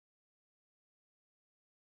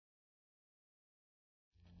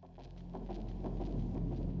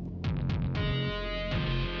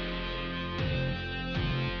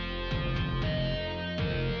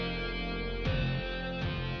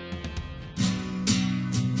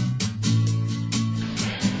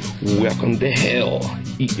Welcome to hell.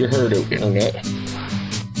 Eat your heart out, internet.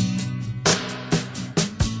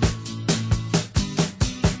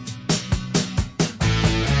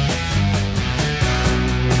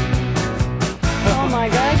 Oh my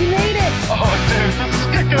god, you made it! Oh, dude, this is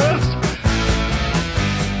ridiculous!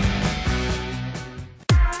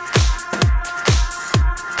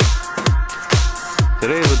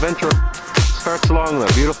 Today's adventure starts along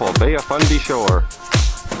the beautiful Bay of Fundy shore.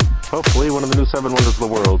 Hopefully one of the new 7 wonders of the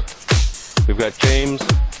world. We've got James,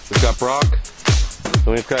 we've got Brock,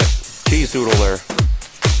 and we've got Cheese Doodle there.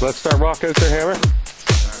 So let's start rock out there, Hammer.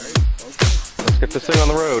 Alright, okay. Let's get this thing on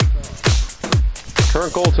the road.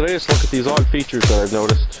 Current goal today is to look at these odd features that I've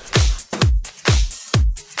noticed.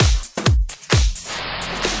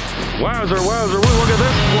 Wowzer, wowzer, woo, look at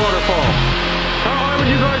this waterfall. How high would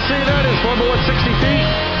you guys say that is? Probably what, 60 feet?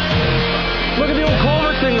 Look at the old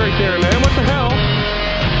culvert thing right there, man. What the hell?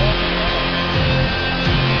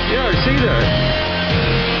 Yeah, I see that.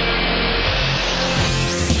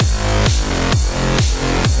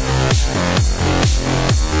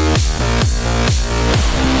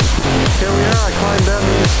 Here we are, I climbed down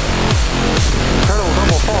these incredible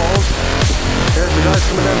double falls. There's the guys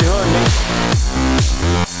coming down behind me.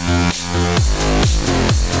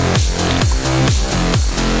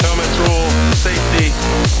 Helmets rule, safety.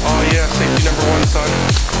 Oh yeah, safety number 1, son.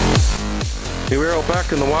 Here we are out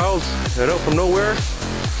back in the wilds, and out from nowhere,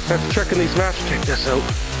 after checking these maps, check this out.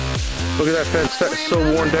 Look at that fence, that's so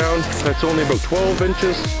worn down. That's only about 12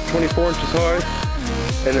 inches, 24 inches high,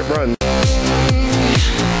 and it runs.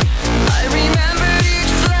 I remembered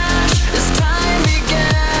each flash as time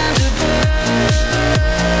began to burn,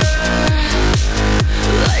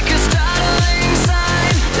 like a startling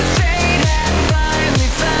sign that fate had finally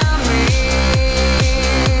found me,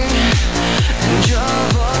 and your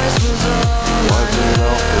voice was all I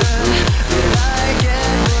heard. Did I get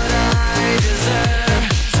what I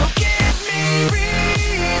deserve? So give me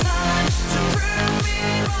reason to prove me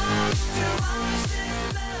wrong, to wash this memory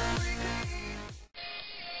clean.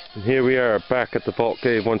 And here we are, back at the vault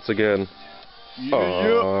cave once again.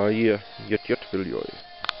 Yeah. Yet, will you?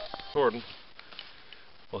 Gordon.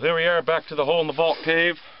 Well, here we are, back to the hole in the vault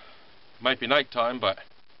cave. Might be night time, but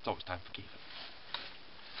it's always time for caving.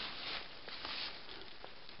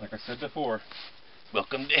 Like I said before,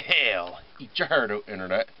 welcome to hell. Eat your heart out,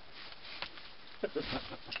 internet. Do.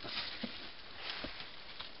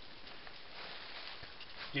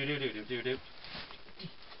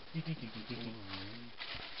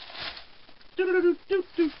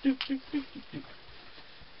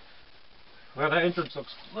 Well, that entrance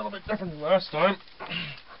looks a little bit different than last time.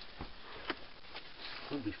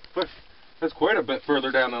 That's quite a bit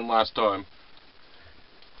further down than last time.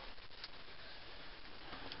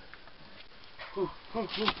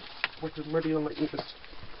 What's it ready on my ears?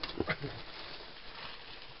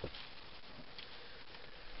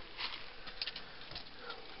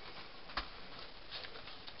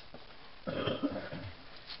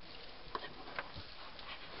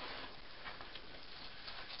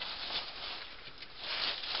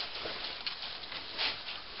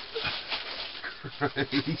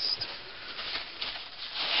 Christ.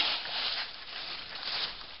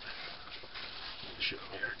 Shit,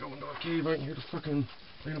 I'm here going to a cave. I ain't here to fucking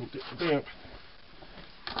get the damp.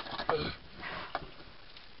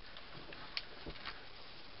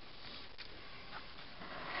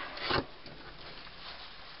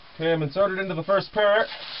 Okay, I'm inserted into the first part.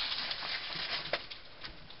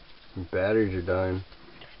 Your batteries are dying.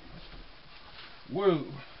 Woo.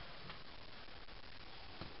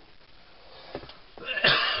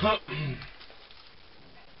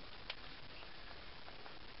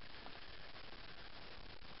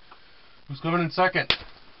 Who's coming in second?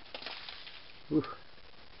 Oof.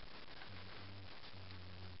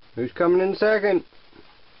 Who's coming in second?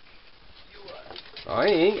 I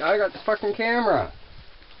ain't. I got the fucking camera.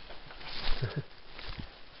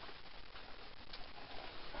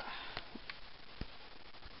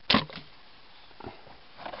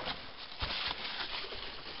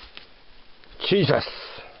 Jesus.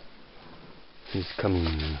 He's coming.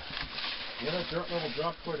 Yeah, that dirt level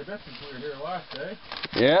dropped quite a bit since we were here last, eh?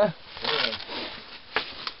 Yeah? Yeah.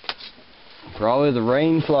 Probably the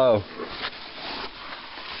rain flow.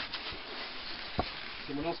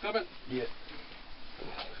 Someone else coming? Yeah.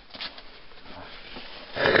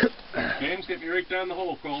 James, get me right down the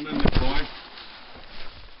hole crawling in there, boy.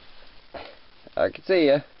 I can see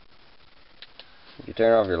ya. You can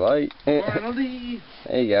turn off your light. Finally.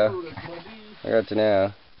 There you go. I got you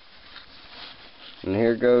now. And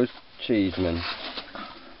here goes Cheeseman.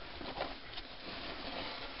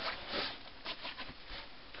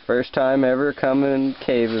 First time ever coming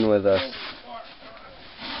caving with us.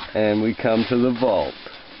 And we come to the vault.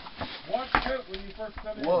 Watch out when you first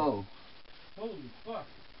come in. Whoa. Holy fuck.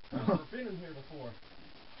 I've never been in here before.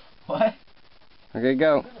 What? Okay,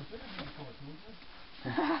 go. I've never been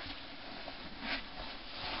in here before,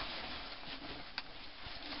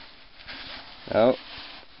 Oh.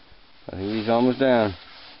 I think he's almost down.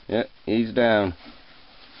 Yep, he's down.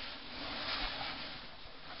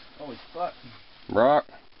 Holy fuck. Brock.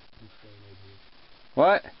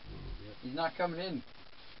 What? He's not coming in.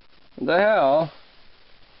 What the hell?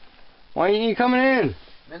 Why ain't you coming in?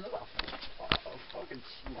 Man, look how fucking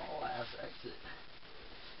small ass exit.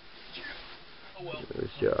 Oh well. There's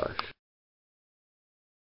Josh.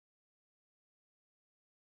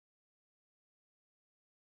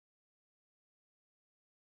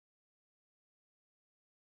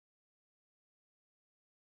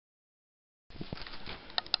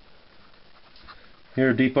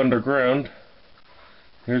 Here, deep underground,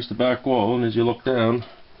 here's the back wall, and as you look down,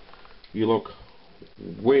 you look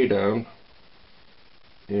way down,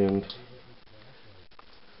 and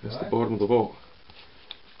that's the bottom of the vault.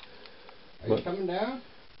 Are you coming down?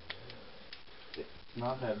 It's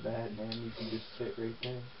not that bad, man. You can just sit right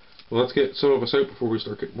there. Well, let's get some of us out before we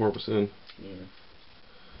start getting more of us in. Yeah.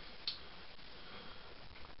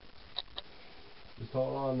 Just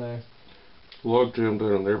hold on there. Log jam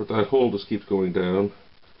down there, but that hole just keeps going down,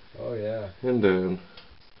 Oh yeah. and down,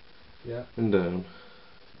 Yeah. and down.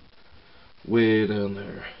 Way down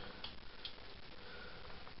there.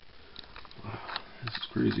 Wow, this is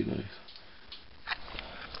crazy nice.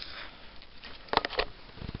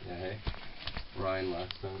 Yeah, hey. Ryan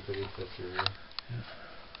last time took his picture here.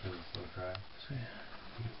 Yeah. It was so dry. See?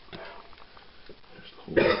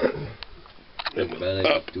 There's the hole. His belly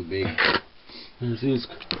was too big. There's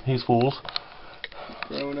these holes.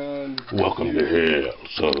 Ronan. Welcome to hell,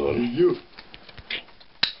 son. You.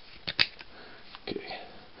 Okay.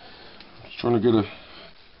 Just trying to get a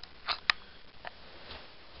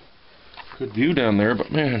good view down there,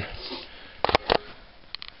 but man.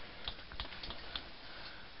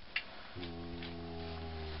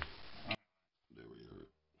 There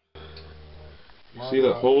we are. See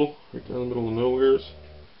that hole right down the middle of nowheres?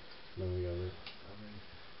 No, we got it.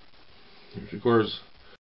 There's your cars.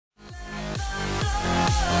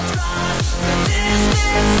 Cross